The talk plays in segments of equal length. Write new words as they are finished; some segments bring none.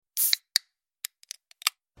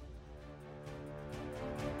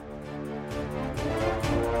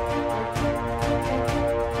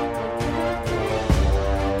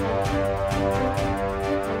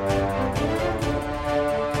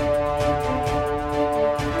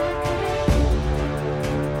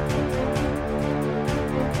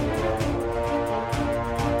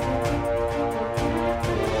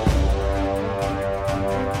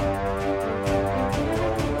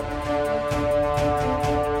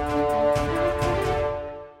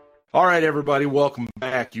All right, everybody, welcome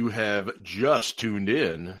back. You have just tuned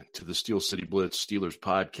in to the Steel City Blitz Steelers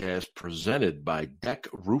podcast presented by Deck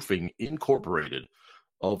Roofing Incorporated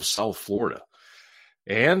of South Florida.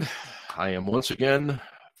 And I am once again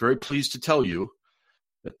very pleased to tell you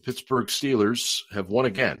that the Pittsburgh Steelers have won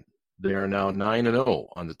again. They are now 9-0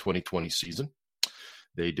 on the 2020 season.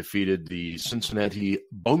 They defeated the Cincinnati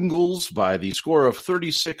Bengals by the score of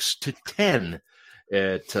 36-10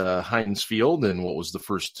 at Heinz Field in what was the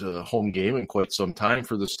first home game in quite some time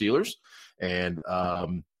for the Steelers. And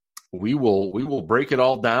we will break it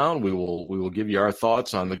all down. We will give you our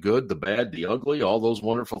thoughts on the good, the bad, the ugly, all those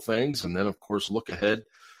wonderful things. And then, of course, look ahead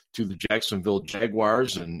to the Jacksonville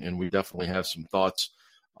Jaguars. And we definitely have some thoughts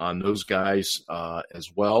on those guys as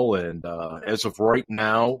well. And as of right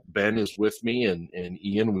now, Ben is with me, and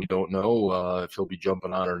Ian, we don't know if he'll be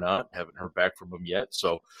jumping on or not. Haven't heard back from him yet.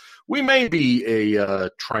 So we may be a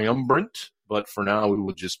triumvirate, but for now we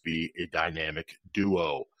will just be a dynamic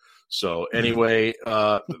duo. So anyway,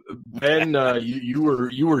 Ben, you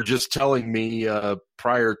were just telling me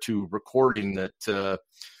prior to recording that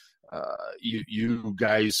you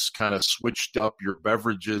guys kind of switched up your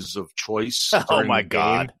beverages of choice. Oh my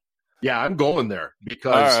God! Yeah, I'm going there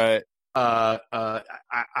because all right.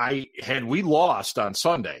 I had we lost on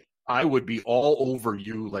Sunday, I would be all over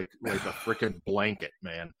you like a freaking blanket,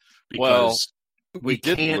 man. Because we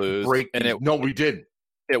didn't lose, no, we didn't.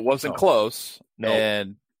 It wasn't close. No,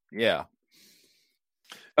 and yeah.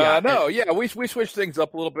 We switched things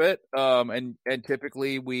up a little bit, and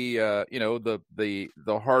typically we, the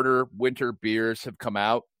harder winter beers have come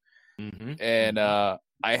out, and I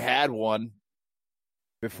had one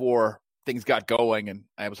before things got going, and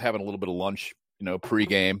I was having a little bit of lunch,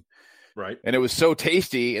 pregame, right? And it was so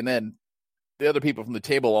tasty, and then the other people from the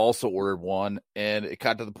table also ordered one, and it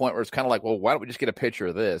got to the point where it's kind of like, well, why don't we just get a picture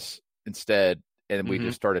of this instead? And we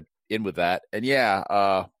just started in with that, and we got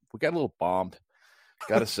a little bombed.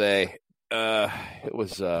 Gotta say, it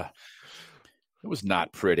was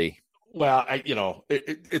not pretty. Well,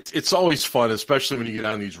 it's always fun, especially when you get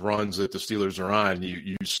on these runs that the Steelers are on.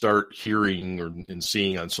 You start hearing and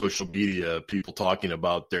seeing on social media people talking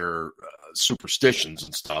about their superstitions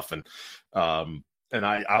and stuff, and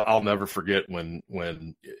I'll never forget when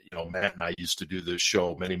Matt and I used to do this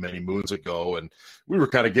show many moons ago, and we were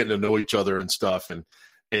kind of getting to know each other and stuff, and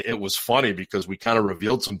it was funny because we kind of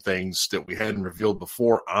revealed some things that we hadn't revealed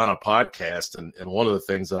before on a podcast. And one of the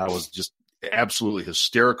things that I was just absolutely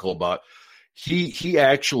hysterical about, he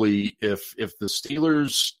actually, if the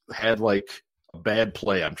Steelers had like a bad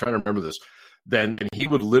play, I'm trying to remember this, then he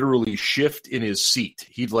would literally shift in his seat.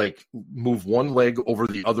 He'd like move one leg over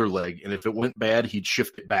the other leg. And if it went bad, he'd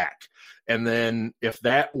shift it back. And then if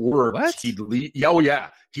that worked, he'd leave.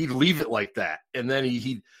 He'd leave it like that. And then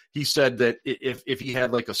he said that if he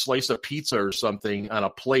had like a slice of pizza or something on a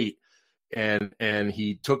plate and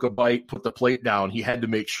he took a bite, put the plate down, he had to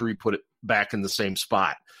make sure he put it back in the same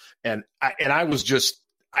spot. And I was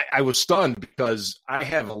stunned because I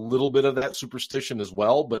have a little bit of that superstition as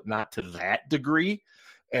well, but not to that degree.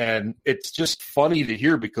 And it's just funny to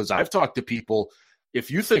hear because I've talked to people. If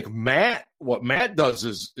you think what Matt does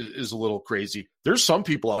is a little crazy, there's some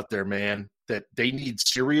people out there, man, that they need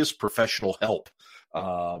serious professional help.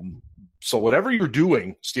 So whatever you're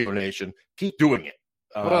doing, Steeler Nation, keep doing it.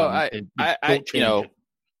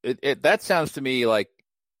 That sounds to me like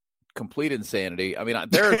complete insanity. I mean,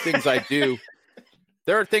 there are things I do.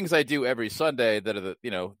 There are things I do every Sunday that are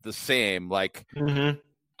the same. Like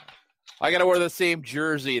I got to wear the same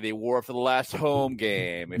jersey they wore for the last home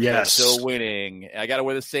game if they're still winning. I got to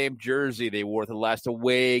wear the same jersey they wore for the last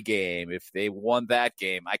away game if they won that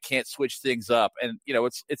game. I can't switch things up, and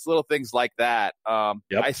it's little things like that.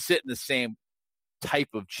 I sit in the same type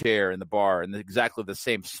of chair in the bar in exactly the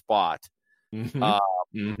same spot.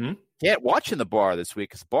 Can't watch in the bar this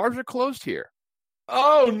week because bars are closed here.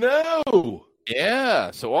 Oh no!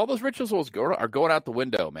 Yeah, so all those rituals are going out the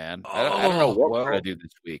window, man. I don't know what we're gonna do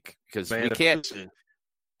this week because we can't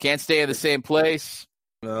stay in the same place.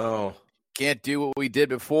 No, can't do what we did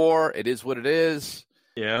before. It is what it is.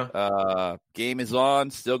 Game is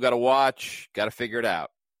on. Still got to watch. Got to figure it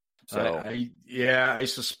out. So I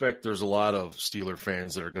suspect there's a lot of Steeler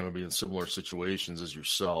fans that are going to be in similar situations as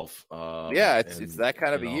yourself. It's that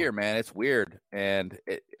kind of a year, man. It's weird, and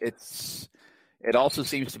it also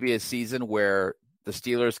seems to be a season where the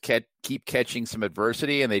Steelers keep catching some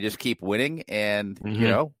adversity and they just keep winning. And,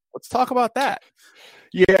 let's talk about that.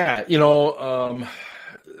 Yeah.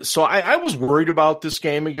 So I was worried about this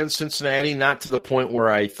game against Cincinnati, not to the point where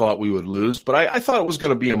I thought we would lose, but I thought it was going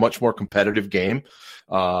to be a much more competitive game.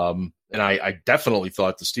 And I definitely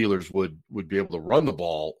thought the Steelers would be able to run the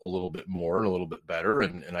ball a little bit more and a little bit better.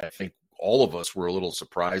 And I think all of us were a little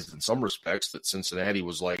surprised in some respects that Cincinnati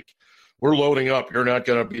was like, we're loading up. You're not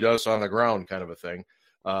going to beat us on the ground kind of a thing.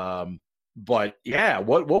 But, yeah,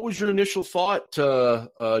 what was your initial thought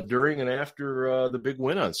during and after the big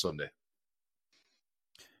win on Sunday?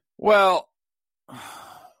 Well,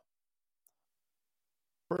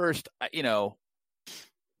 first,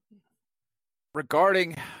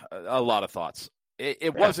 regarding a lot of thoughts,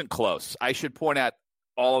 it wasn't close. I should point out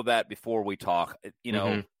all of that before we talk.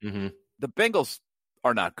 The Bengals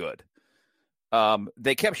are not good.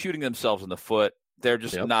 They kept shooting themselves in the foot. They're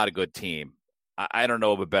just not a good team. I don't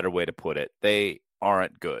know of a better way to put it. They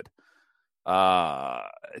aren't good.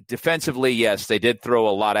 Defensively, yes, they did throw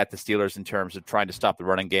a lot at the Steelers in terms of trying to stop the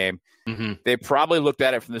running game. They probably looked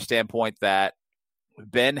at it from the standpoint that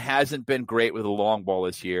Ben hasn't been great with a long ball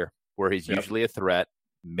this year, where he's usually a threat,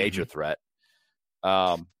 major threat.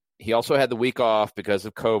 He also had the week off because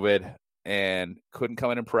of COVID and couldn't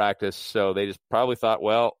come in practice. So they just probably thought,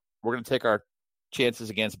 well, we're going to take our chances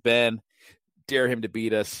against Ben, dare him to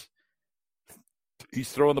beat us.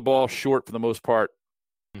 He's throwing the ball short for the most part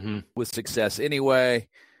with success anyway.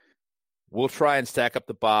 We'll try and stack up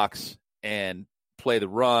the box and play the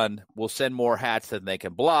run. We'll send more hats than they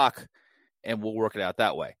can block, and we'll work it out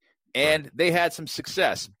that way. And they had some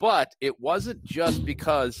success, but it wasn't just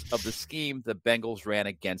because of the scheme the Bengals ran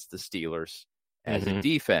against the Steelers as a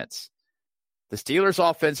defense. The Steelers'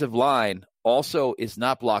 offensive line also is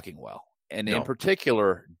not blocking well, and in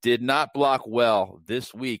particular did not block well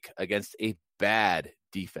this week against a bad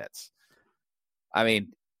defense. I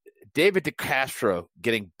mean, David DeCastro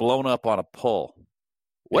getting blown up on a pull.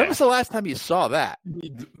 When was the last time you saw that?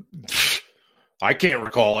 I can't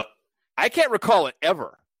recall it. I can't recall it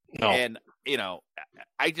ever. No. And, David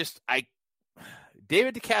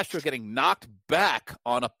DeCastro getting knocked back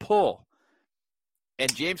on a pull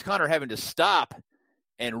and James Conner having to stop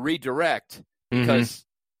and redirect because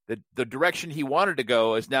the direction he wanted to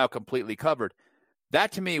go is now completely covered.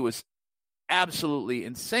 That to me was absolutely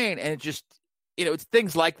insane. And it just, it's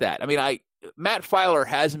things like that. I mean, Matt Filer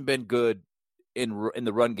hasn't been good in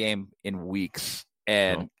the run game in weeks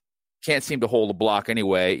and can't seem to hold a block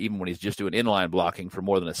anyway, even when he's just doing inline blocking for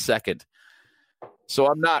more than a second. So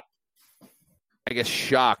I'm not, I guess,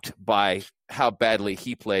 shocked by how badly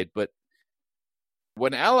he played. But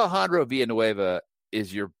when Alejandro Villanueva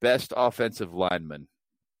is your best offensive lineman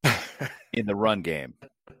in the run game,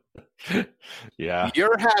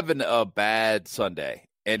 you're having a bad Sunday.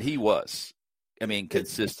 And he was. I mean,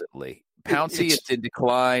 consistently. Pouncey is in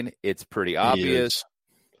decline. It's pretty obvious.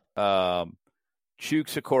 Chuk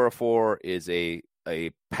Okorafor is a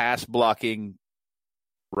pass blocking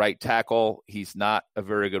right tackle. He's not a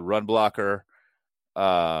very good run blocker.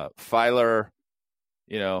 Filer,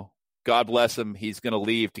 God bless him. He's going to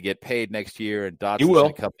leave to get paid next year, and Dotson's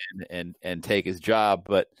going to come in and take his job.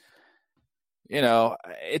 But,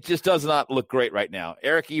 it just does not look great right now.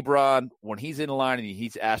 Eric Ebron, when he's in the line and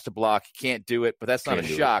he's asked to block, he can't do it, but that's not a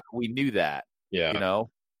shock. We knew that. Yeah.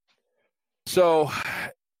 So,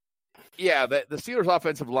 yeah, the Steelers'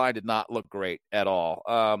 offensive line did not look great at all.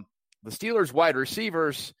 The Steelers' wide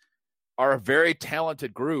receivers are a very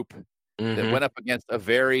talented group that went up against a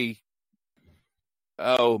very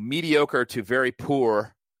mediocre to very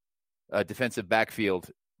poor defensive backfield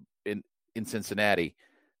in Cincinnati.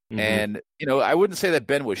 And, I wouldn't say that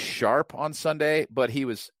Ben was sharp on Sunday, but he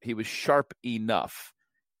was sharp enough.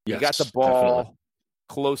 He got the ball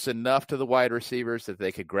close enough to the wide receivers that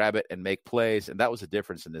they could grab it and make plays, and that was the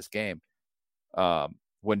difference in this game.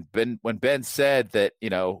 When Ben said that,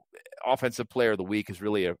 offensive player of the week is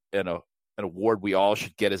really an award we all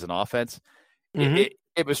should get as an offense,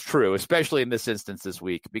 it was true, especially in this instance this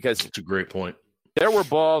week, because it's a great point. There were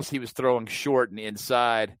balls he was throwing short and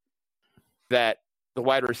inside that the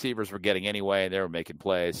wide receivers were getting anyway, and they were making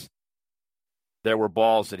plays. There were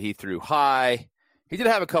balls that he threw high. He did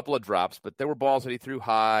have a couple of drops, but there were balls that he threw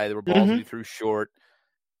high. There were balls that he threw short,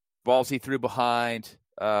 balls he threw behind.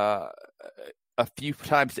 A few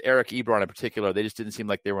times to Eric Ebron in particular, they just didn't seem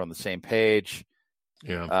like they were on the same page.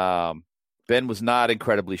 Yeah. Ben was not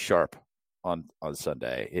incredibly sharp on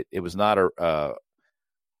Sunday. It was not a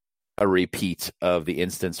repeat of the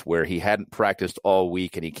instance where he hadn't practiced all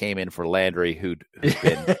week and he came in for Landry, who'd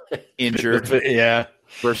been injured.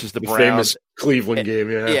 Versus the Browns. Famous Cleveland game,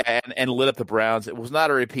 and lit up the Browns. It was not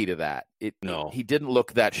a repeat of that. He didn't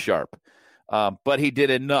look that sharp, but he did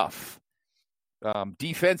enough.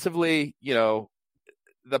 Defensively,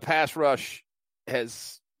 the pass rush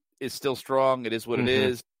is still strong. It is what it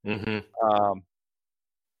is.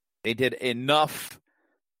 They did enough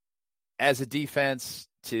as a defense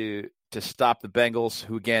to stop the Bengals,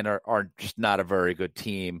 who again are just not a very good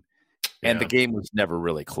team. And the game was never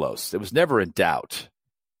really close. It was never in doubt.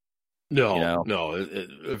 No,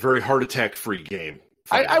 a very heart attack free game.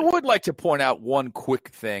 I would like to point out one quick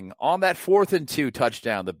thing. On that 4th and 2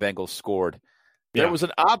 touchdown the Bengals scored, there was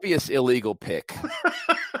an obvious illegal pick.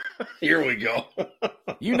 Here we go.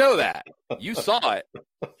 You know that. You saw it.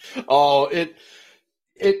 Oh,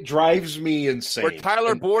 it drives me insane. Where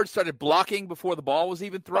Tyler Boyd started blocking before the ball was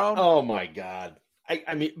even thrown. Oh, my God.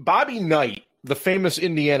 I mean, Bobby Knight, the famous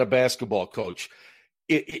Indiana basketball coach,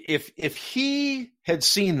 if he had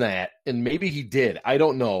seen that, and maybe he did, I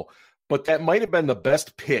don't know, but that might have been the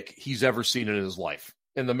best pick he's ever seen in his life.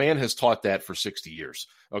 And the man has taught that for 60 years.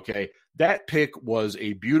 Okay. That pick was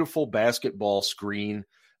a beautiful basketball screen.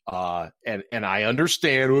 And I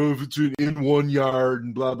understand if it's in 1 yard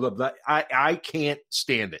and blah, blah, blah. I can't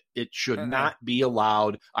stand it. It should not be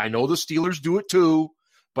allowed. I know the Steelers do it too,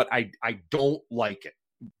 but I don't like it.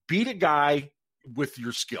 Beat a guy with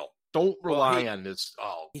your skill. Don't rely on this.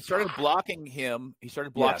 Oh, he started blocking him. He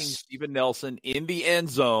started blocking Steven Nelson in the end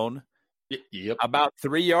zone. Yep. About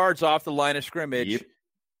 3 yards off the line of scrimmage. Yep.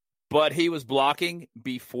 But he was blocking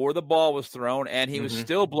before the ball was thrown, and he was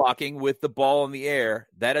still blocking with the ball in the air.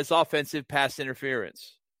 That is offensive pass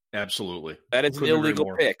interference. Absolutely. That is an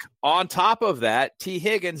illegal pick. On top of that, T.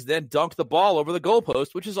 Higgins then dunked the ball over the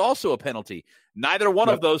goalpost, which is also a penalty. Neither one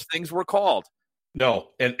of those things were called. No.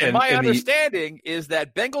 And my understanding is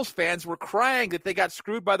that Bengals fans were crying that they got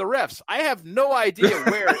screwed by the refs. I have no idea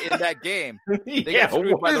where in that game they got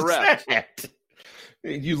screwed by the refs. That?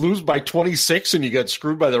 You lose by 26 and you got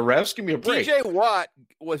screwed by the refs? Give me a break. TJ Watt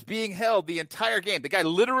was being held the entire game. The guy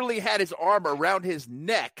literally had his arm around his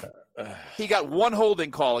neck. He got one holding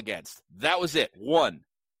call against. That was it. One.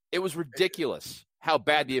 It was ridiculous how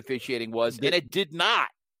bad the officiating was, and it did not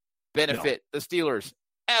benefit the Steelers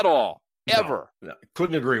at all, ever. No,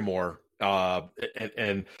 couldn't agree more.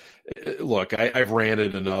 And look, I've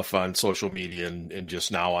ranted enough on social media and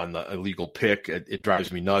just now on the illegal pick. It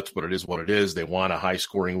drives me nuts, but it is what it is. They want a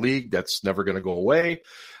high-scoring league. That's never going to go away.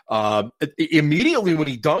 Immediately when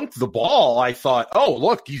he dunked the ball, I thought, oh,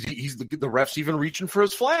 look, he's the ref's even reaching for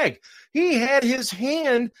his flag. He had his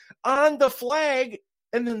hand on the flag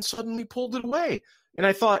and then suddenly pulled it away. And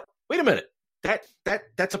I thought, wait a minute,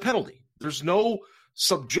 that's a penalty. There's no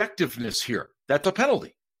subjectiveness here. That's a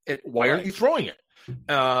penalty. Why aren't you throwing it?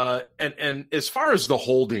 And as far as the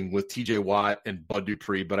holding with TJ Watt and Bud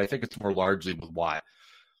Dupree, but I think it's more largely with Watt.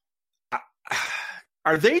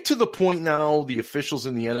 Are they to the point now, the officials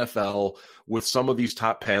in the NFL, with some of these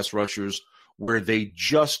top pass rushers, where they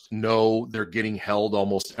just know they're getting held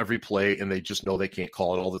almost every play and they just know they can't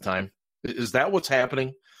call it all the time? Is that what's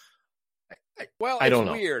happening? Well, I don't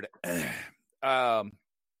know. Weird. I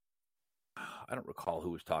don't recall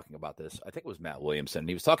who was talking about this. I think it was Matt Williamson.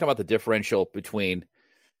 He was talking about the differential between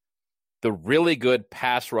the really good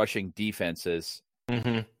pass rushing defenses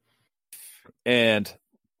and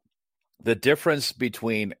the difference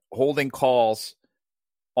between holding calls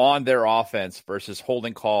on their offense versus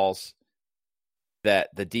holding calls that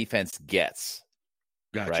the defense gets.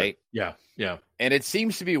 Gotcha. Right? Yeah. And it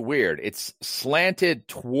seems to be weird. It's slanted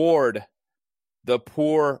toward the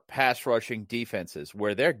poor pass rushing defenses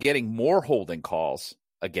where they're getting more holding calls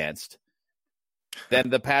against than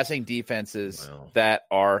the passing defenses that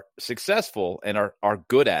are successful and are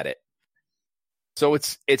good at it. So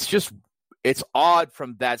it's odd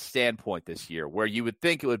from that standpoint this year, where you would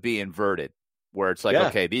think it would be inverted, where it's like,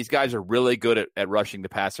 okay, these guys are really good at rushing the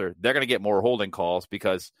passer. They're going to get more holding calls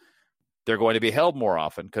because they're going to be held more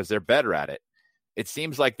often because they're better at it. It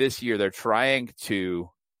seems like this year they're trying to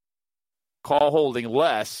call holding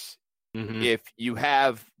less if you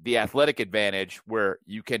have the athletic advantage where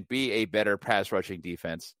you can be a better pass rushing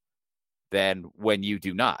defense than when you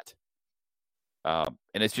do not. And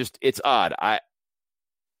it's odd. I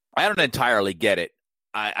don't entirely get it.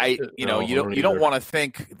 You don't want to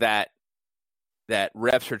think that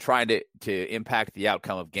refs are trying to impact the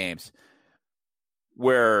outcome of games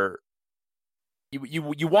where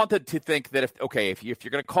you want to think that if you're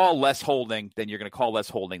going to call less holding, then you're going to call less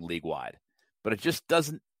holding league wide. But it just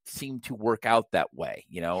doesn't seem to work out that way,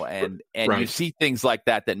 and right. You see things like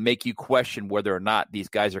that make you question whether or not these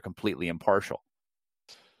guys are completely impartial.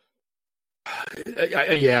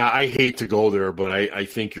 I hate to go there, but I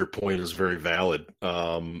think your point is very valid.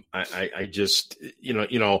 I just,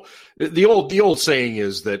 the old saying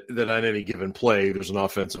is that on any given play, there's an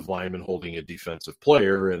offensive lineman holding a defensive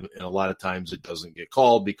player. And a lot of times it doesn't get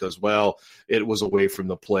called because, it was away from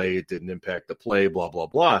the play. It didn't impact the play, blah, blah,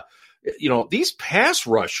 blah. These pass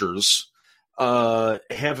rushers,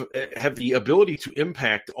 have the ability to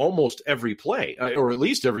impact almost every play, or at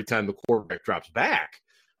least every time the quarterback drops back.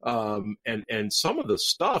 And some of the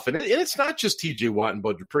stuff, and it's not just T.J. Watt and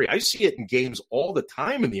Bud Dupree. I see it in games all the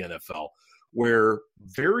time in the NFL where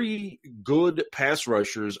very good pass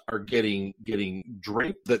rushers are getting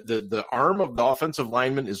draped. The arm of the offensive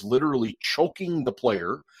lineman is literally choking the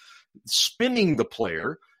player, spinning the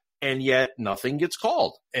player, and yet nothing gets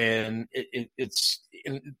called. And it's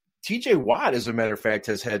T.J. Watt, as a matter of fact,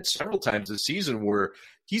 has had several times this season where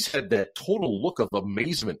he's had that total look of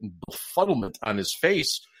amazement and befuddlement on his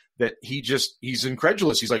face that he's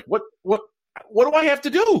incredulous. He's like, what do I have to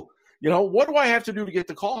do? What do I have to do to get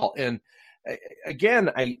the call? And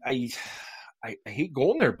again, I hate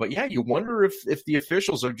going there, but yeah, you wonder if the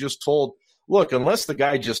officials are just told, look, unless the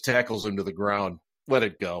guy just tackles him to the ground, let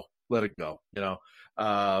it go.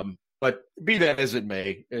 But be that as it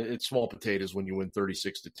may, it's small potatoes when you win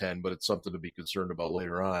 36-10, but it's something to be concerned about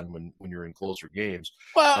later on when you're in closer games.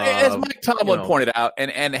 Well, as Mike Tomlin pointed out,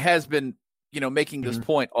 and has been, making this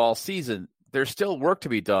point all season, there's still work to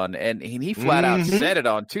be done, and he flat out said it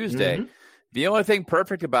on Tuesday. The only thing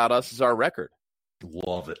perfect about us is our record.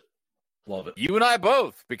 Love it. You and I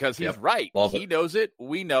both, because he's right. He knows it.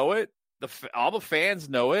 We know it. All the fans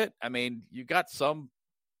know it. I mean, you got the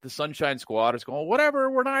Sunshine Squad is going,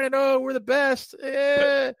 whatever, we're 9-0, we're the best.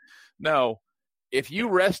 No. If you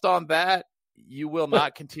rest on that, you will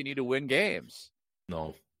not continue to win games.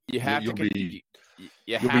 No. You'll be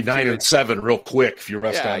 9-7 real quick if you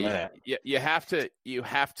rest on that. You have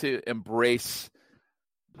to embrace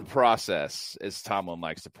the process, as Tomlin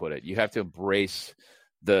likes to put it. You have to embrace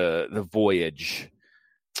the voyage.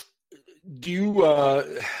 Do you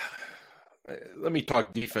let me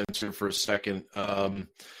talk defense here for a second. We're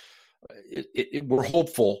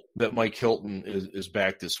hopeful that Mike Hilton is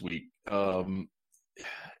back this week. How do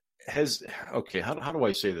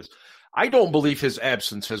I say this? I don't believe his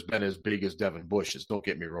absence has been as big as Devin Bush's. Don't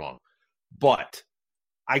get me wrong, but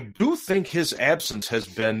I do think his absence has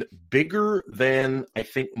been bigger than I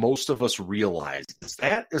think most of us realize. Is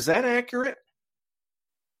that accurate?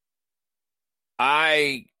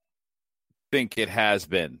 I think it has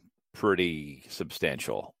been pretty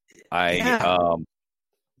substantial.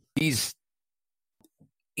 He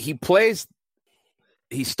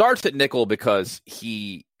starts at nickel because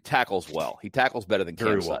he tackles well. He tackles better than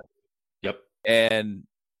Cam Sutton. Yep. And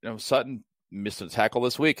Sutton missed a tackle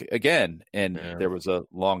this week again, and there was a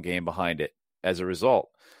long game behind it as a result,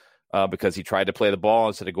 because he tried to play the ball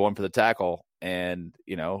instead of going for the tackle. And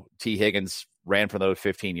T. Higgins ran for those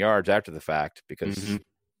 15 yards after the fact because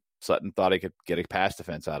Sutton thought he could get a pass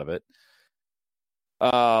defense out of it.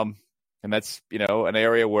 And that's, an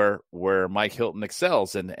area where Mike Hilton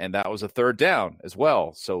excels, and that was a third down as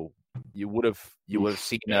well. So you would have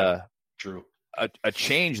seen a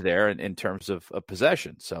change there in terms of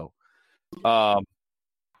possession. So that's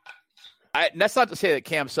not to say that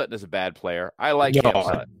Cam Sutton is a bad player. I like Cam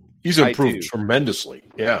Sutton. He's improved tremendously.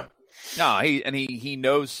 Yeah. No, he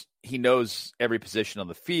knows every position on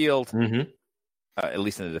the field, at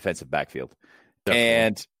least in the defensive backfield,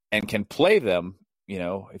 and can play them.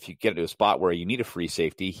 If you get to a spot where you need a free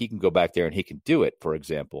safety, he can go back there and he can do it. For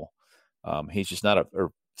example, he's just not a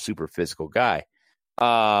super physical guy.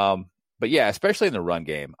 But yeah, especially in the run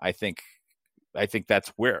game, I think that's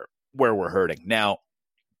where we're hurting now.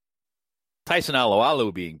 Tyson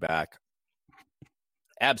Alualu being back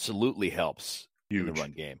absolutely helps in the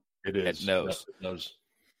run game. It is. It knows.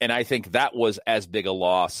 And I think that was as big a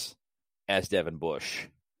loss as Devin Bush.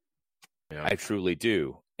 Yeah. I truly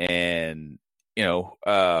do. And,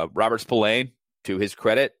 Robert Spillane, to his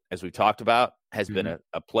credit, as we talked about, has been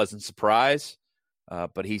a pleasant surprise.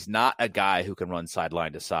 But he's not a guy who can run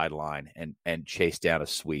sideline to sideline and chase down a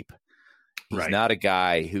sweep. He's not a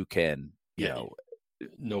guy who can, no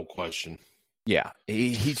question. Yeah,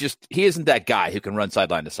 he isn't that guy who can run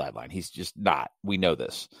sideline to sideline. He's just not. We know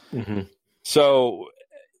this. So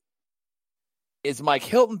is Mike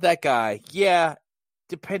Hilton that guy? Yeah,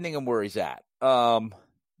 depending on where he's at.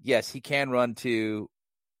 Yes, he can run to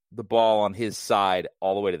the ball on his side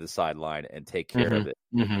all the way to the sideline and take care of it,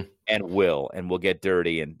 and will get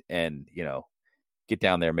dirty and get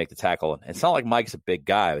down there and make the tackle. And it's not like Mike's a big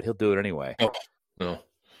guy, but he'll do it anyway. Oh, no.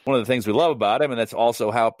 One of the things we love about him, and that's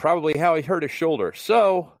also probably how he hurt his shoulder.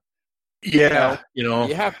 So, you have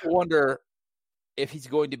to wonder if he's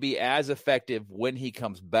going to be as effective when he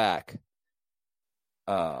comes back,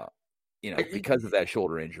 because of that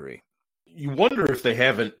shoulder injury. You wonder if they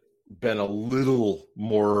haven't been a little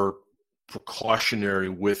more precautionary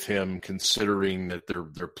with him, considering that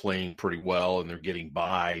they're playing pretty well and they're getting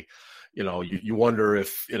by. you wonder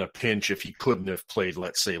if in a pinch if he couldn't have played,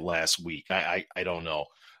 let's say, last week. I don't know.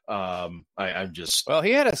 I'm just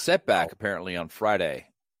he had a setback apparently on Friday.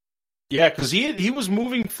 Yeah, because he was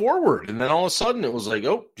moving forward, and then all of a sudden it was like,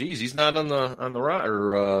 oh, geez, he's not on the run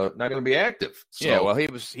or not going to be active. So, yeah, well,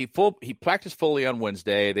 he practiced fully on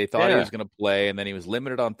Wednesday. They thought he was going to play, and then he was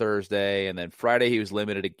limited on Thursday, and then Friday he was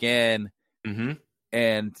limited again. Mm-hmm.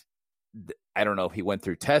 And I don't know if he went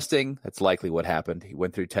through testing. That's likely what happened. He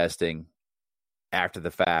went through testing after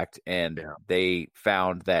the fact, and they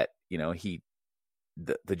found that the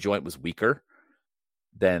joint was weaker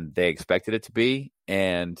than they expected it to be,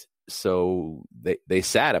 and so they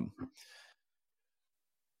sat him.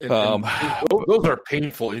 And those are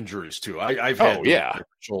painful injuries too. I've had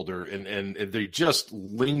shoulder, and they just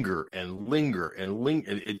linger and linger and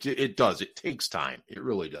linger. It does. It takes time. It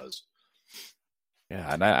really does.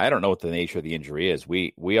 Yeah, and I don't know what the nature of the injury is.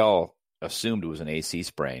 We all assumed it was an AC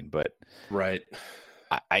sprain, but right.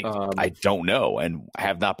 I don't know, and I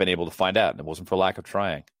have not been able to find out. And it wasn't for lack of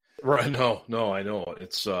trying. Right. No, I know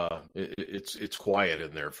it's quiet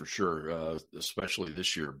in there for sure, especially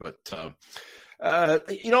this year. But I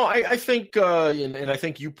think, and I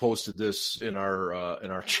think you posted this in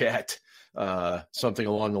our chat, something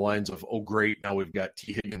along the lines of, "Oh, great, now we've got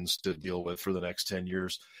T. Higgins to deal with for the next 10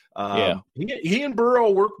 years." He and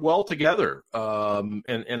Burrow work well together. And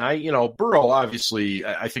Burrow obviously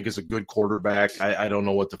I think is a good quarterback. I don't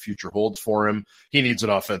know what the future holds for him. He needs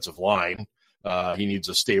an offensive line. He needs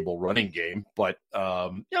a stable running game, but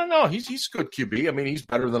he's a good QB. I mean, he's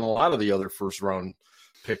better than a lot of the other first round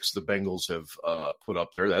picks the Bengals have put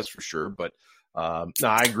up there. That's for sure. But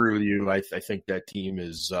I agree with you. I think that team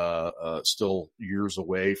is still years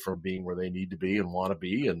away from being where they need to be and want to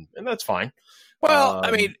be, and that's fine. Well,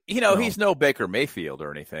 I mean, he's no Baker Mayfield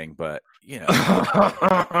or anything, but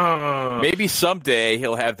maybe someday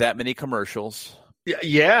he'll have that many commercials.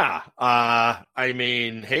 Yeah. I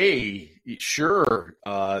mean, hey, sure.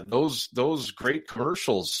 Those great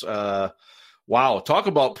commercials. Wow. Talk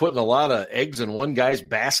about putting a lot of eggs in one guy's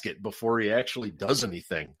basket before he actually does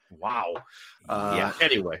anything. Wow.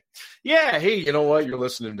 Anyway. Yeah. Hey, you know what? You're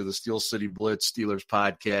listening to the Steel City Blitz Steelers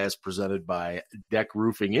podcast presented by Deck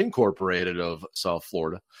Roofing Incorporated of South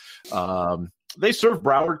Florida. They serve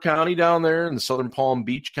Broward County down there in the Southern Palm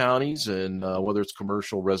Beach counties, and whether it's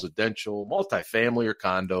commercial, residential, multifamily, or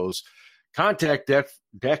condos, contact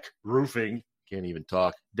Deck Roofing. Can't even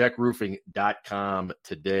talk. DeckRoofing.com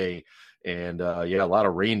today. And a lot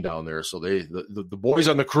of rain down there. So the boys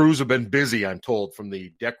on the cruise have been busy, I'm told, from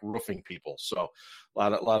the Deck Roofing people. So a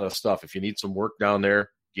lot of stuff. If you need some work down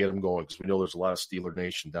there, get them going, because we know there's a lot of Steeler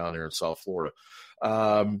Nation down there in South Florida.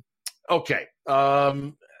 Okay.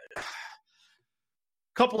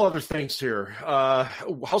 Couple other things here.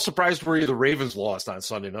 How surprised were you the Ravens lost on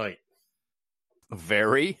Sunday night?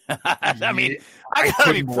 Very. I mean, I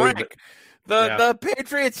gotta be frank. The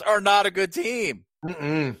Patriots are not a good team.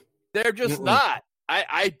 Mm-mm. They're just not.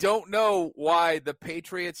 I don't know why the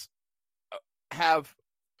Patriots have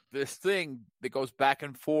this thing that goes back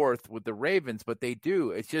and forth with the Ravens, but they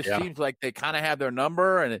do. It just seems like they kind of have their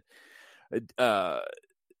number. And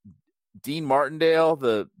Dean Martindale,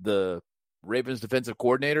 the Ravens defensive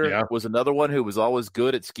coordinator, was another one who was always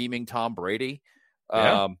good at scheming Tom Brady.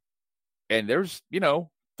 And there's a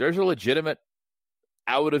legitimate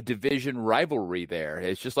out of division rivalry there.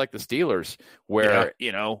 It's just like the Steelers where,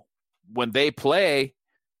 when they play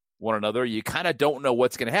one another, you kind of don't know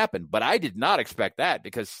what's going to happen. But I did not expect that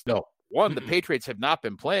because one, the Patriots have not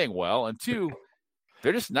been playing well, and two,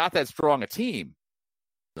 they're just not that strong a team.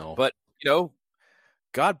 No. But,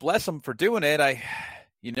 God bless them for doing it.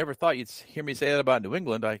 You never thought you'd hear me say that about New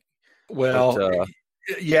England. And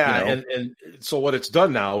so what it's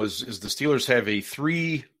done now is the Steelers have a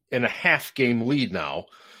 3.5 game lead now.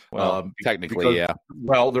 Well, technically,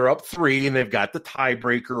 Well, they're up 3, and they've got the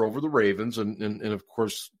tiebreaker over the Ravens, and of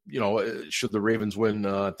course, should the Ravens win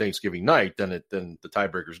Thanksgiving night, then the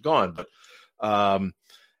tiebreaker's gone. But I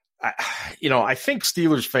think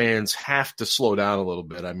Steelers fans have to slow down a little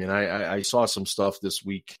bit. I mean, I saw some stuff this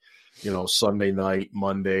week. Sunday night,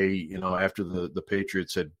 Monday, after the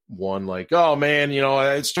Patriots had won, like, oh man,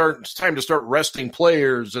 it's time to start resting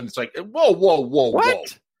players, and it's like, whoa, whoa.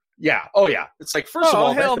 Yeah. Oh, yeah. It's like, first of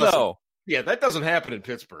all, hell no. Yeah, that doesn't happen in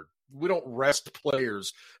Pittsburgh. We don't rest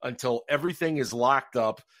players until everything is locked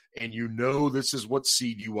up and this is what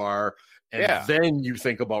seed you are. And then you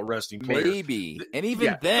think about resting players. Maybe. And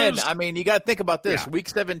even then, I mean, you got to think about this. Week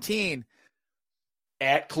 17.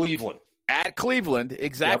 At Cleveland.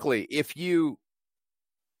 Exactly. Yep.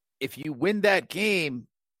 If you win that game,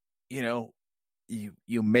 you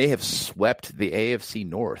may have swept the AFC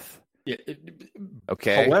North.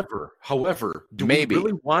 Okay. However, do Maybe. we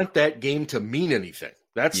really want that game to mean anything?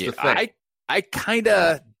 That's the thing. I kind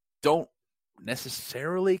of don't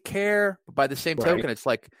necessarily care. But by the same token, it's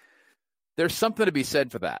like there's something to be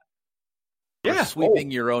said for that. Yeah.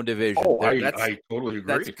 Sweeping your own division. I totally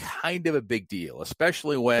agree. That's kind of a big deal,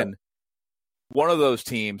 especially when one of those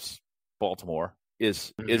teams, Baltimore,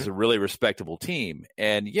 is a really respectable team.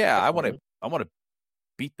 And I want to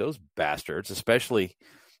beat those bastards, especially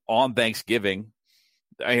on Thanksgiving.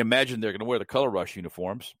 I imagine they're going to wear the Color Rush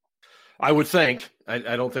uniforms. I would think. I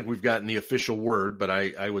don't think we've gotten the official word, but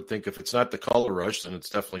I would think if it's not the Color Rush, then it's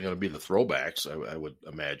definitely going to be the throwbacks, I would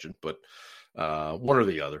imagine. But one or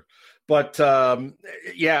the other. But,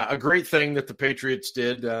 a great thing that the Patriots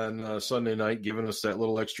did on Sunday night, giving us that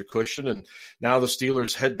little extra cushion. And now the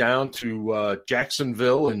Steelers head down to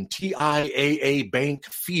Jacksonville and TIAA Bank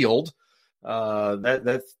Field.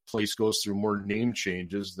 That place goes through more name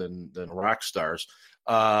changes than rock stars.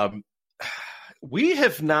 We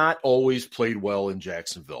have not always played well in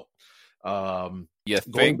Jacksonville. Going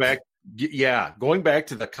back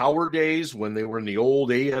to the Cowher days when they were in the old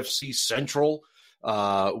AFC Central,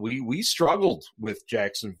 we struggled with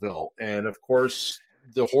Jacksonville. And of course,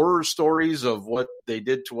 the horror stories of what they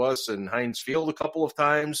did to us in Heinz Field a couple of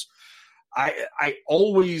times. I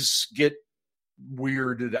always get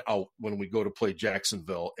weirded out when we go to play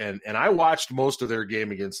Jacksonville. And I watched most of their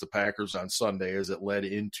game against the Packers on Sunday as it led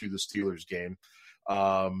into the Steelers game.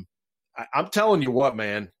 I'm telling you what,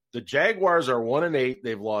 man, the Jaguars are 1-8.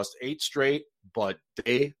 They've lost 8 straight, but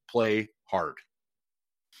they play hard.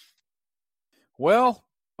 Well,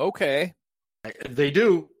 okay. They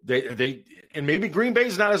do. They and maybe Green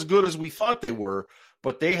Bay's not as good as we thought they were,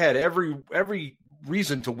 but they had every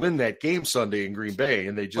reason to win that game Sunday in Green Bay,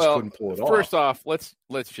 and they just couldn't pull it off. First off, let's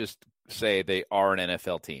just say they are an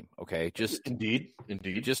NFL team, okay? Just indeed.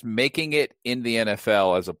 Just making it in the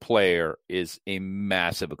NFL as a player is a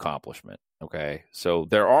massive accomplishment, okay? So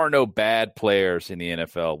there are no bad players in the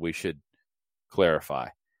NFL. We should clarify.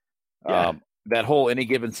 Yeah. That whole any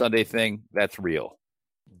given Sunday thing, that's real.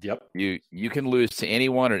 Yep. You can lose to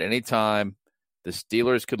anyone at any time. The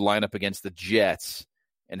Steelers could line up against the Jets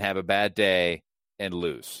and have a bad day and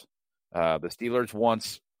lose. The Steelers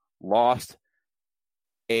once lost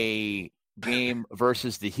a game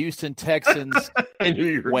versus the Houston Texans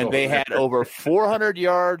when they had over 400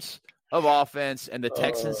 yards of offense, and the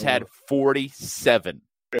Texans had 47.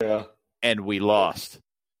 Yeah. And we lost.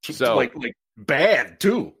 So like bad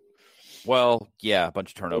too. Well, yeah, a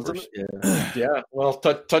bunch of turnovers. Yeah. Well,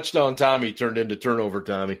 touchdown Tommy turned into turnover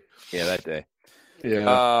Tommy. Yeah, that day.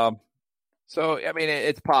 Yeah. So, I mean,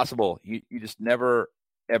 it's possible. You just never,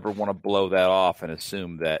 ever want to blow that off and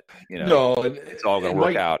assume that, it's all going to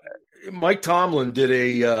work out. Mike Tomlin did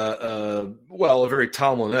a very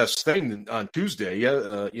Tomlin-esque thing on Tuesday.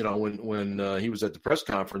 When he was at the press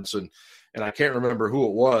conference, and I can't remember who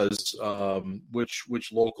it was,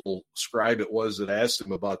 which local scribe it was that asked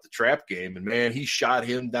him about the trap game. And man, he shot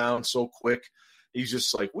him down so quick. He's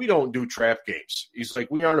just like, we don't do trap games. He's like,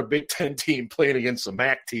 we aren't a Big Ten team playing against a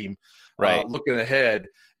MAC team, right? Looking ahead,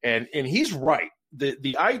 and he's right.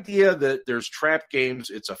 The idea that there's trap games,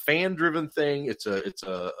 it's a fan-driven thing. It's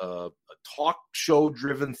a talk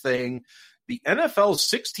show-driven thing. The NFL is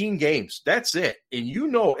 16 games. That's it.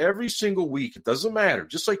 And every single week, it doesn't matter.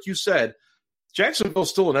 Just like you said, Jacksonville's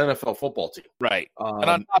still an NFL football team. Right. And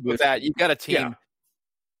on top of that, you've got a team.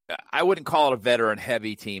 Yeah. I wouldn't call it a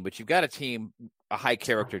veteran-heavy team, but you've got a team, a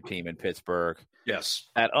high-character team in Pittsburgh. Yes.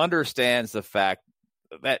 That understands the fact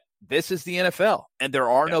that this is the NFL, and there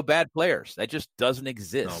are no bad players. That just doesn't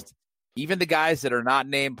exist. No. Even the guys that are not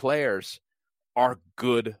named players are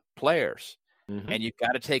good players. Mm-hmm. And you've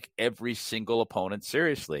got to take every single opponent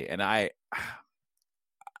seriously. And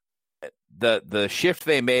the shift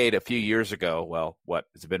they made a few years ago,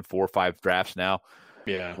 has it been 4 or 5 drafts now?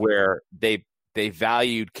 Yeah. Where they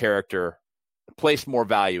valued character, placed more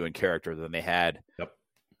value in character than they had. Yep.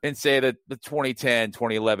 And say that the 2010,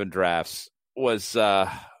 2011 drafts was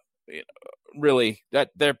really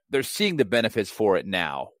that they're seeing the benefits for it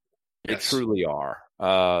now. Yes. They truly are.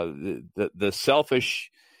 The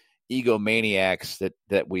selfish egomaniacs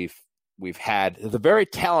that we've had, the very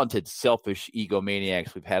talented selfish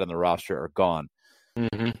egomaniacs we've had on the roster are gone.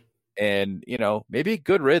 Mm-hmm. And maybe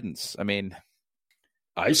good riddance. I mean,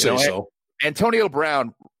 I say so. Antonio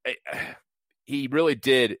Brown, he really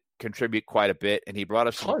did contribute quite a bit, and he brought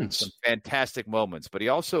us some fantastic moments, but he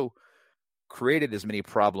also created as many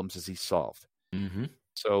problems as he solved. Mm-hmm.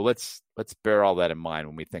 So let's bear all that in mind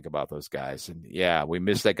when we think about those guys. And we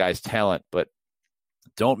miss that guy's talent, but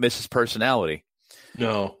don't miss his personality.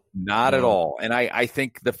 No, not at all. And I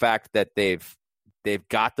think the fact that they've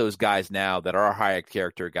got those guys now that are higher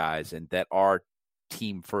character guys and that are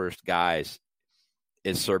team first guys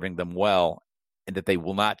is serving them well, and that they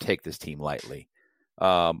will not take this team lightly.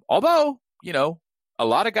 Although, a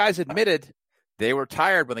lot of guys admitted they were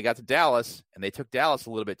tired when they got to Dallas, and they took Dallas a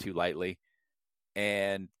little bit too lightly.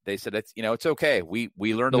 And they said, it's okay. We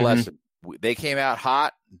learned a lesson. They came out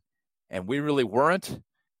hot, and we really weren't,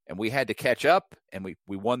 and we had to catch up, and we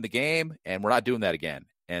won the game, and we're not doing that again.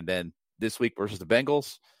 And then this week versus the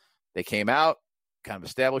Bengals, they came out, kind of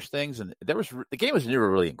established things, and the game was never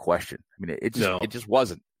really in question. I mean, it just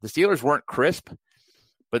wasn't. The Steelers weren't crisp,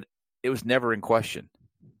 but it was never in question.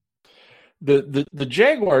 The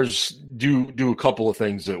Jaguars do a couple of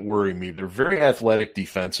things that worry me. They're very athletic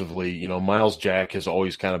defensively. Myles Jack has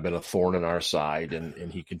always kind of been a thorn in our side,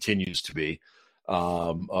 and he continues to be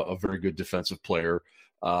a very good defensive player.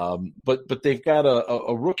 But they've got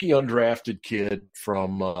a rookie undrafted kid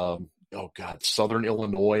from Southern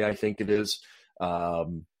Illinois, I think it is.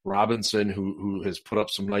 Robinson, who has put up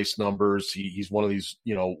some nice numbers. He's one of these,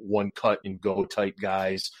 one cut and go type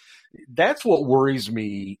guys. That's what worries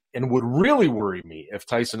me, and would really worry me if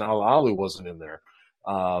Tyson Alualu wasn't in there.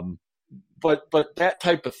 But that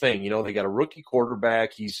type of thing, they got a rookie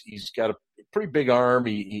quarterback. He's got a pretty big arm.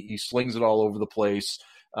 He slings it all over the place.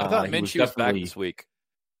 I thought Minshew was back this week.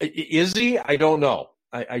 Is he? I don't know.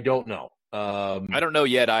 I don't know. I don't know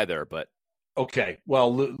yet either, but. Okay.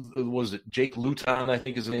 Well, was it Jake Luton, I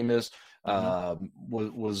think his name is,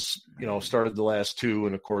 was started the last two.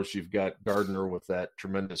 And of course you've got Gardner with that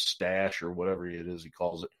tremendous stash or whatever it is he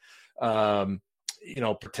calls it,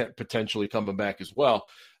 potentially coming back as well.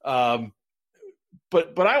 But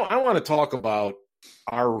I want to talk about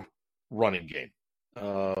our running game.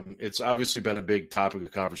 It's obviously been a big topic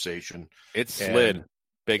of conversation. It slid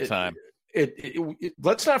big time.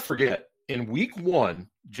 Let's not forget, in week one,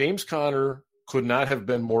 James Conner could not have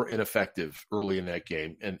been more ineffective early in that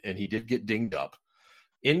game, and he did get dinged up.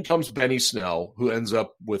 In comes Benny Snell, who ends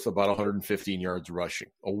up with about 115 yards rushing.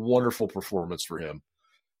 A wonderful performance for him.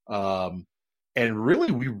 And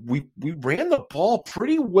really, we ran the ball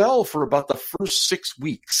pretty well for about the first 6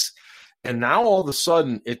 weeks. And now all of a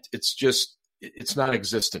sudden, it's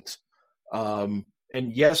non-existent. And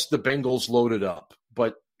yes, the Bengals loaded up,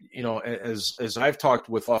 but as I've talked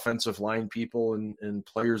with offensive line people and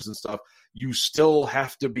players and stuff, you still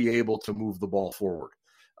have to be able to move the ball forward.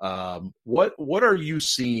 What are you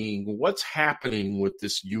seeing? What's happening with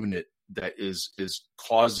this unit that is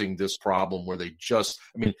causing this problem where they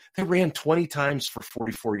ran 20 times for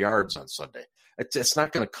 44 yards on Sunday. It's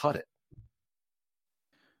not going to cut it.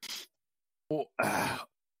 Well,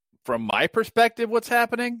 from my perspective, what's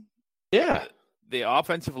happening? Yeah. The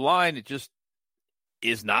offensive line, it just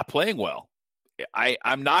is not playing well.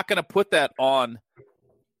 I'm not going to put that on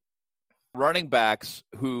running backs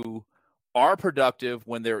who are productive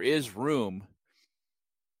when there is room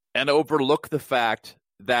and overlook the fact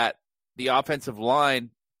that the offensive line,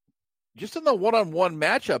 just in the one-on-one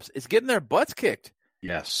matchups, is getting their butts kicked.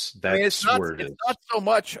 Yes, that's where it is. It's not so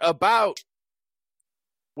much about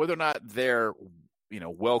whether or not they're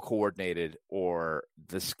well coordinated or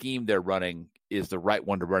the scheme they're running is the right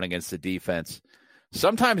one to run against the defense.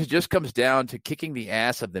 Sometimes it just comes down to kicking the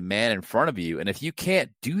ass of the man in front of you. And if you can't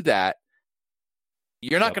do that,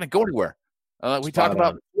 you're not going to go anywhere. We talked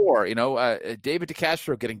about before, David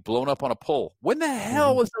DeCastro getting blown up on a pole. When the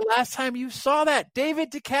hell was the last time you saw that?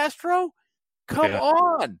 David DeCastro? Come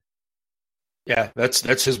on. Yeah,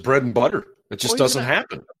 that's his bread and butter. It just doesn't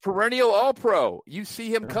happen. Perennial All-Pro. You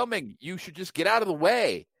see him coming. You should just get out of the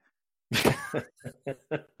way.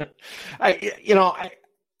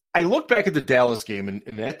 I look back at the Dallas game,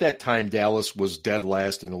 and at that time, Dallas was dead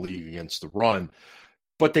last in the league against the run,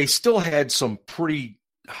 but they still had some pretty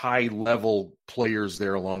high-level players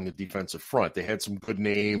there along the defensive front. They had some good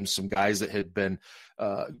names, some guys that had been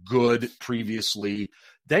good previously.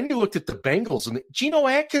 Then you looked at the Bengals, and Geno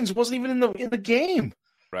Atkins wasn't even in the game.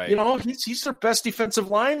 Right. He's their best defensive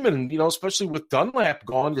lineman, especially with Dunlap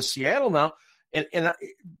gone to Seattle now. And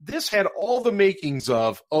this had all the makings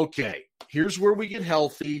of, okay, here's where we get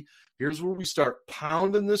healthy. Here's where we start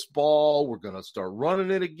pounding this ball. We're going to start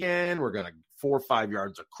running it again. We're going to 4 or 5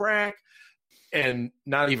 yards of crack. And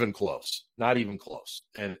not even close. Not even close.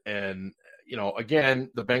 And again,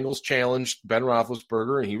 the Bengals challenged Ben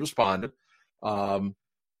Roethlisberger, and he responded.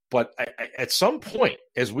 But at some point,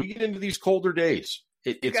 as we get into these colder days,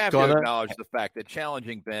 it's going to acknowledge the fact that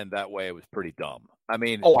challenging Ben that way was pretty dumb. I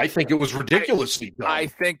mean, I think it was ridiculously dumb. I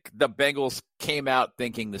think the Bengals came out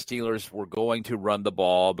thinking the Steelers were going to run the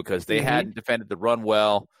ball because they hadn't defended the run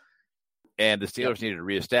well. and the Steelers needed to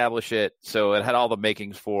reestablish it. So it had all the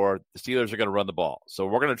makings for the Steelers are going to run the ball. So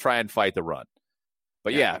we're going to try and fight the run.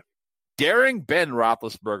 But daring Ben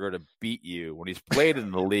Roethlisberger to beat you when he's played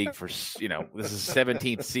in the league for, this is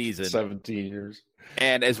 17th season. 17 years.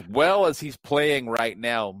 And as well as he's playing right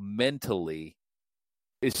now mentally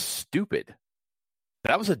is stupid.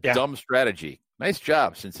 That was a dumb strategy. Nice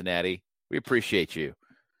job, Cincinnati. We appreciate you.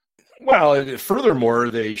 Well, furthermore,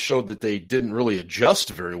 they showed that they didn't really adjust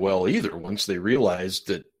very well either once they realized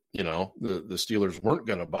that, the Steelers weren't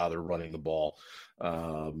going to bother running the ball.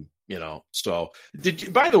 So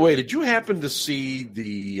by the way, did you happen to see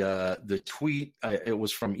the tweet? It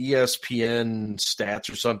was from ESPN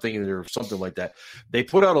stats or something like that. They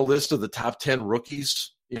put out a list of the top 10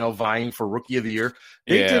 rookies, vying for rookie of the year.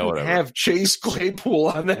 They didn't have Chase Claypool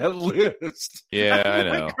on that list. Yeah, I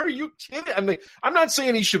know. Are you kidding? I mean, I'm not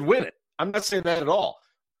saying he should win it. I'm not saying that at all.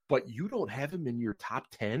 But you don't have him in your top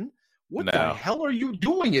 10? What the hell are you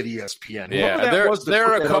doing at ESPN? Yeah,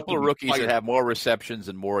 there are a couple of rookies that have more receptions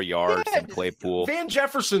and more yards than Claypool. Van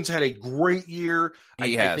Jefferson's had a great year.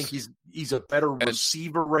 I think he's a better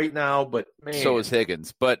receiver right now, but man. So is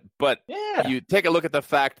Higgins. But you take a look at the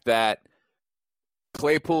fact that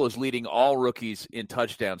Claypool is leading all rookies in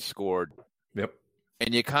touchdowns scored. Yep.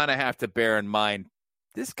 And you kind of have to bear in mind,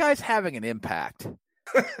 this guy's having an impact.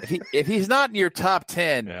 if he's not in your top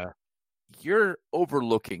 10, you're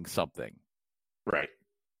overlooking something. Right.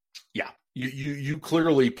 Yeah. You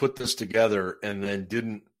clearly put this together and then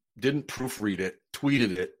didn't proofread it,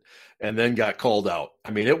 tweeted it, and then got called out. I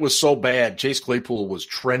mean, it was so bad. Chase Claypool was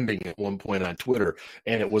trending at one point on Twitter,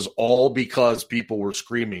 and it was all because people were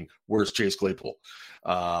screaming, "Where's Chase Claypool?"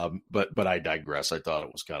 But I digress. I thought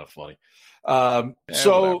it was kind of funny.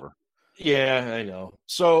 Whatever. Yeah, I know.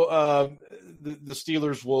 So the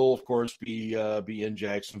Steelers will, of course, be in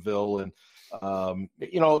Jacksonville, and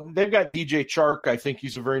they've got DJ Chark. I think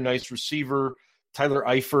he's a very nice receiver. Tyler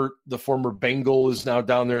Eifert, the former Bengal, is now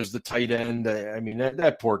down there as the tight end. I mean,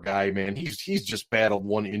 that poor guy, man. He's just battled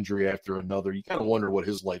one injury after another. You kind of wonder what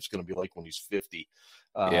his life's going to be like when he's 50.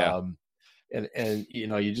 And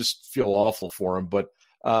you just feel awful for him. But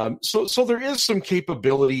so there is some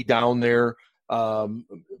capability down there.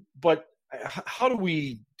 But how do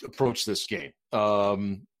we approach this game?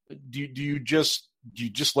 Do you just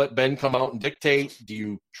let Ben come out and dictate? Do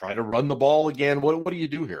you try to run the ball again? What do you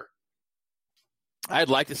do here? I'd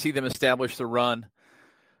like to see them establish the run.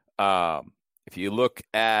 If you look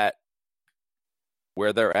at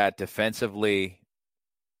where they're at defensively,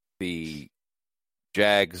 the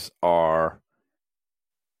Jags are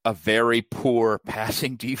a very poor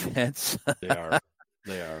passing defense. They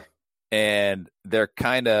are. And they're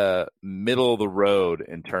kind of middle of the road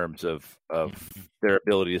in terms of their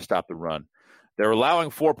ability to stop the run. They're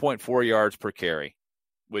allowing 4.4 yards per carry,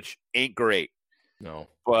 which ain't great. No.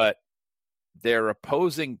 But their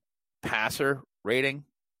opposing passer rating,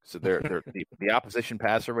 so their the opposition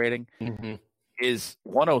passer rating is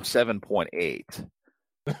 107.8.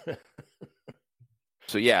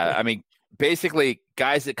 So yeah, I mean, basically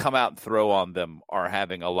guys that come out and throw on them are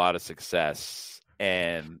having a lot of success,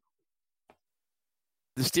 and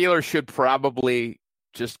the Steelers should probably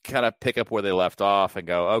just kind of pick up where they left off and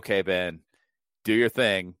go, okay, Ben, do your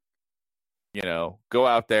thing. Go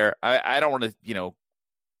out there. I don't want to,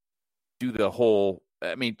 do the whole –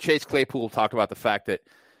 I mean, Chase Claypool talked about the fact that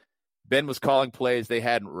Ben was calling plays they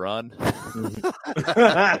hadn't run.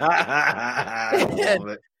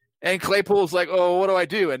 And Claypool's like, oh, what do I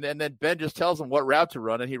do? And then Ben just tells him what route to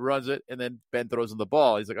run, and he runs it, and then Ben throws him the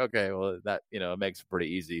ball. He's like, okay, well, that, it makes it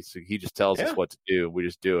pretty easy. So he just tells us what to do, and we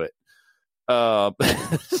just do it. So,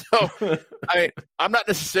 I mean, I'm not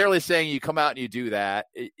necessarily saying you come out and you do that.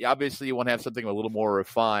 Obviously, you want to have something a little more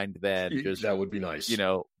refined than just – that would be nice.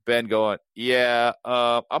 Ben going,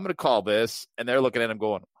 I'm going to call this. And they're looking at him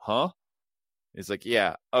going, huh? He's like,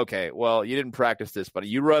 yeah, okay, well, you didn't practice this, but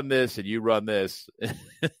you run this and you run this.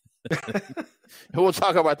 We'll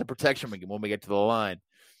talk about the protection when we get to the line.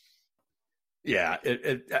 Yeah,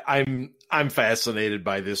 I'm fascinated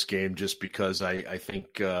by this game just because I think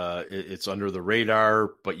it's under the radar,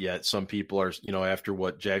 but yet some people are, after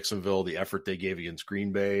what Jacksonville, the effort they gave against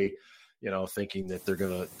Green Bay, thinking that they're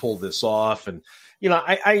going to pull this off. And,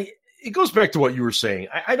 it goes back to what you were saying.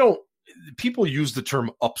 People use the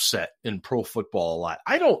term upset in pro football a lot.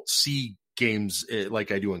 I don't see games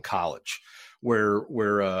like I do in college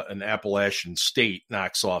where an Appalachian State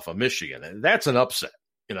knocks off a Michigan. And that's an upset,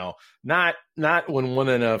 not when one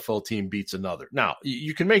NFL team beats another. Now,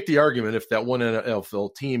 you can make the argument if that one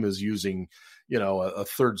NFL team is using, a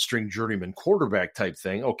third string journeyman quarterback type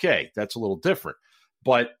thing. Okay, that's a little different.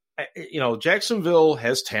 But, Jacksonville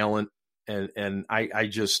has talent. And I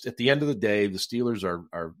just, at the end of the day, the Steelers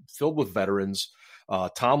are filled with veterans.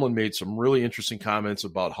 Tomlin made some really interesting comments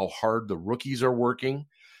about how hard the rookies are working.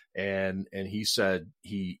 And he said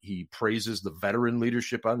he praises the veteran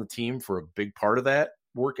leadership on the team for a big part of that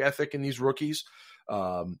work ethic in these rookies.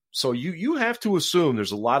 So you have to assume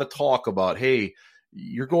there's a lot of talk about, hey,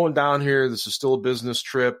 you're going down here. This is still a business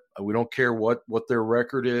trip. We don't care what their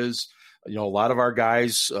record is. A lot of our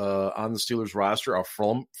guys on the Steelers roster are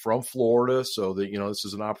from Florida, so that this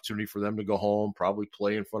is an opportunity for them to go home, probably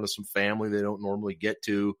play in front of some family they don't normally get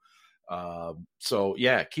to. So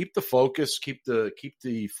yeah, keep the focus, keep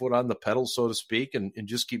the foot on the pedal, so to speak, and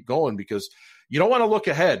just keep going, because you don't want to look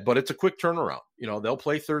ahead, but it's a quick turnaround. They'll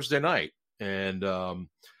play Thursday night, and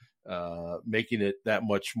making it that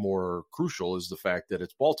much more crucial is the fact that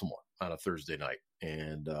it's Baltimore on a Thursday night,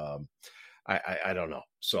 and I don't know.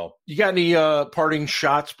 So you got any parting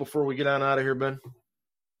shots before we get on out of here, Ben?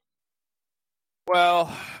 Well,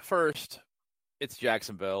 first, it's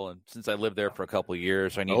Jacksonville, and since I lived there for a couple of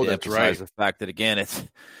years, I need to emphasize the fact that, again,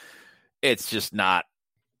 it's just not.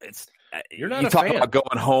 You're not you a talk fan. about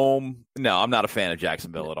going home. No, I'm not a fan of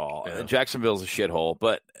Jacksonville at all. Yeah. Jacksonville's a shithole,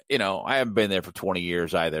 but I haven't been there for 20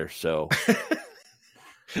 years either, so I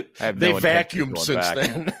have they no vacuumed since back.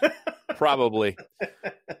 then. Probably.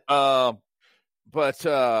 But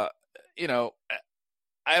I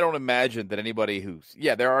don't imagine that anybody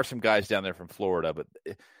there are some guys down there from Florida, but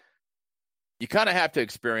you kind of have to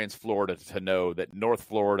experience Florida to know that North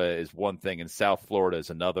Florida is one thing and South Florida is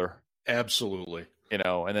another. Absolutely.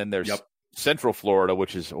 And then there's Central Florida,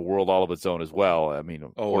 which is a world all of its own as well. I mean,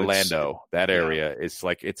 Orlando, that area is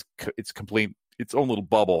like it's complete its own little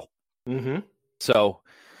bubble. Mm-hmm. So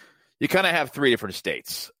you kind of have three different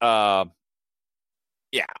states.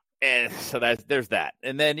 And so there's that.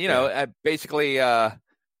 And then, basically the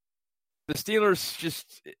Steelers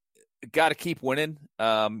just got to keep winning.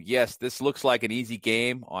 Yes, this looks like an easy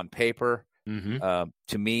game on paper. Mm-hmm.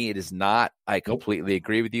 To me, it is not. I completely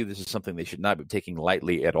agree with you. This is something they should not be taking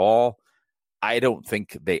lightly at all. I don't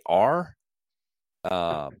think they are.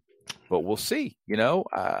 But we'll see.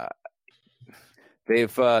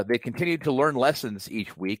 They've continued to learn lessons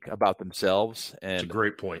each week about themselves and That's a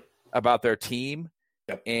great point about their team.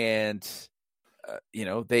 Yep. And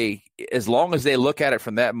they, as long as they look at it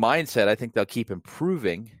from that mindset, I think they'll keep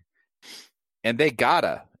improving. And they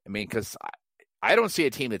gotta. I mean, because I don't see a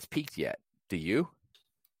team that's peaked yet. Do you?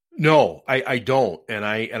 No, I don't. And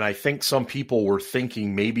I think some people were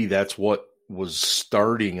thinking maybe that's what was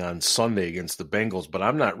starting on Sunday against the Bengals, but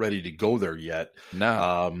I'm not ready to go there yet.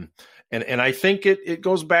 No. And I think it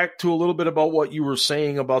goes back to a little bit about what you were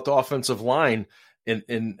saying about the offensive line.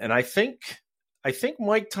 And I think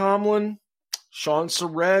Mike Tomlin, Sean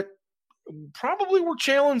Surratt probably were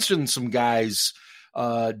challenging some guys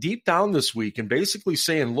deep down this week and basically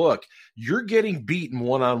saying, look, you're getting beat in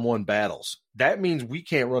one-on-one battles. That means we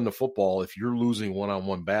can't run the football if you're losing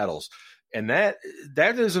one-on-one battles. And that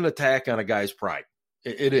is an attack on a guy's pride.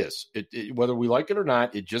 It is. Whether we like it or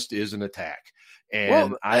not, it just is an attack.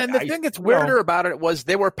 And the thing that's weirder about it was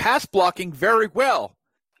they were pass blocking very well.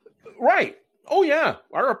 Right. Oh, yeah.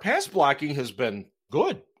 Our pass blocking has been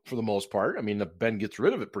good for the most part. I mean, Ben gets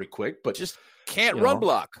rid of it pretty quick, but just can't run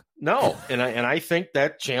block. No. And I think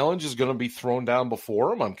that challenge is going to be thrown down before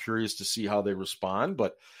them. I'm curious to see how they respond,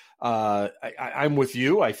 but I'm with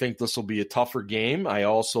you. I think this will be a tougher game. I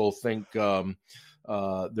also think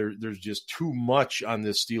there's just too much on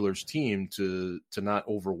this Steelers team to not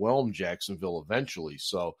overwhelm Jacksonville eventually.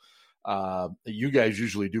 So you guys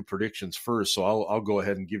usually do predictions first, so I'll go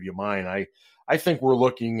ahead and give you mine. I think we're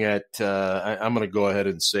looking at I'm going to go ahead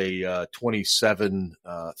and say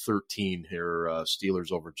 27-13 here,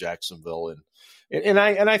 Steelers over Jacksonville, and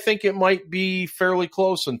I think it might be fairly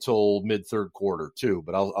close until mid third quarter too.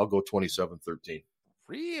 But I'll go 27-13.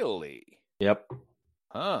 Really? Yep.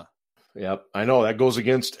 Huh. Yep. I know that goes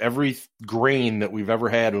against every grain that we've ever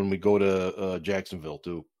had when we go to Jacksonville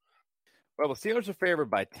too. Well, the Steelers are favored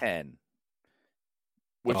by 10.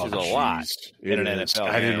 Which is a lot in an NFL game.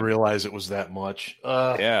 I didn't realize it was that much.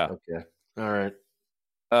 Yeah. Okay. All right.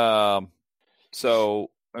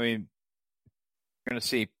 So, I mean, you're going to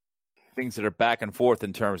see things that are back and forth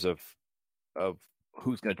in terms of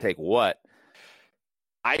who's going to take what.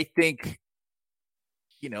 I think,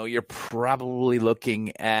 you're probably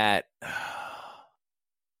looking at,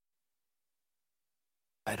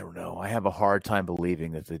 I don't know. I have a hard time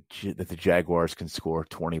believing that the Jaguars can score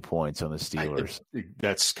 20 points on the Steelers.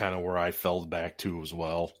 That's kind of where I fell back to as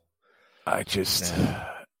well. I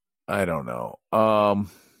don't know.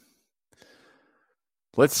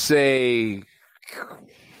 Let's say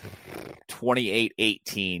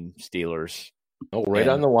 28-18 Steelers. Oh, right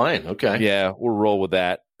on the line. Okay. Yeah, we'll roll with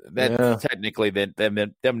that. That's technically them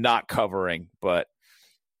not covering, but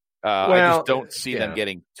I just don't see them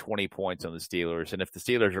getting 20 points on the Steelers. And if the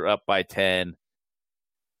Steelers are up by 10,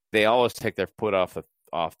 they always take their foot off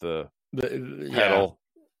the pedal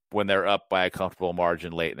when they're up by a comfortable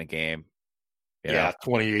margin late in the game.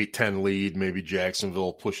 28-10 lead. Maybe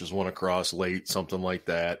Jacksonville pushes one across late, something like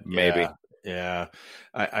that. Maybe. Yeah,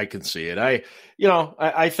 I can see it.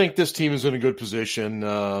 I think this team is in a good position.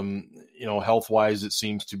 Health-wise, it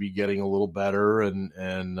seems to be getting a little better, and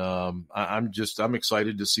I'm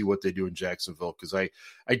excited to see what they do in Jacksonville, because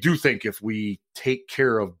I do think if we take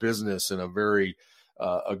care of business in a very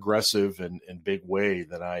aggressive and big way,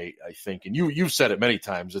 then I think, and you've said it many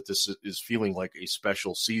times, that this is feeling like a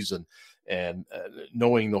special season. And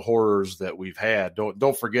knowing the horrors that we've had,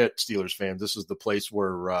 don't forget, Steelers fans, this is the place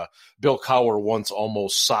where Bill Cowher once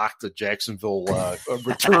almost socked a Jacksonville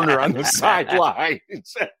returner on the sideline,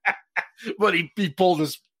 but he pulled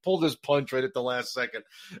his punch right at the last second.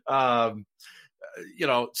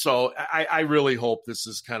 So I really hope this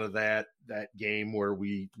is kind of that game where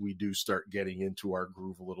we do start getting into our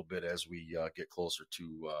groove a little bit as we get closer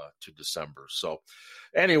to December. So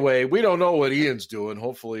anyway, we don't know what Ian's doing.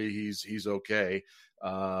 Hopefully he's okay.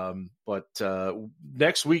 But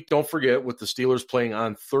next week, don't forget, with the Steelers playing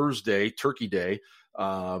on Thursday, Turkey Day,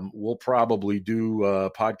 we'll probably do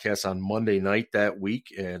a podcast on Monday night that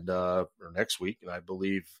week or next week. And I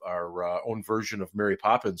believe our own version of Mary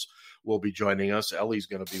Poppins will be joining us. Ellie's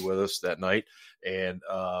going to be with us that night. And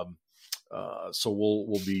so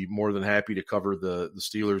we'll be more than happy to cover the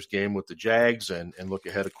Steelers game with the Jags and look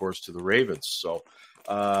ahead, of course, to the Ravens. So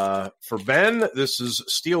for Ben, this is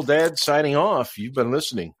Steel Dad signing off. You've been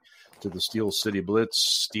listening to the Steel City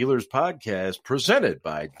Blitz Steelers podcast, presented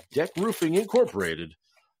by Deck Roofing Incorporated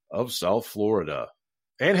of South Florida.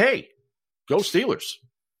 And hey, go Steelers.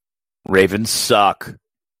 Ravens suck.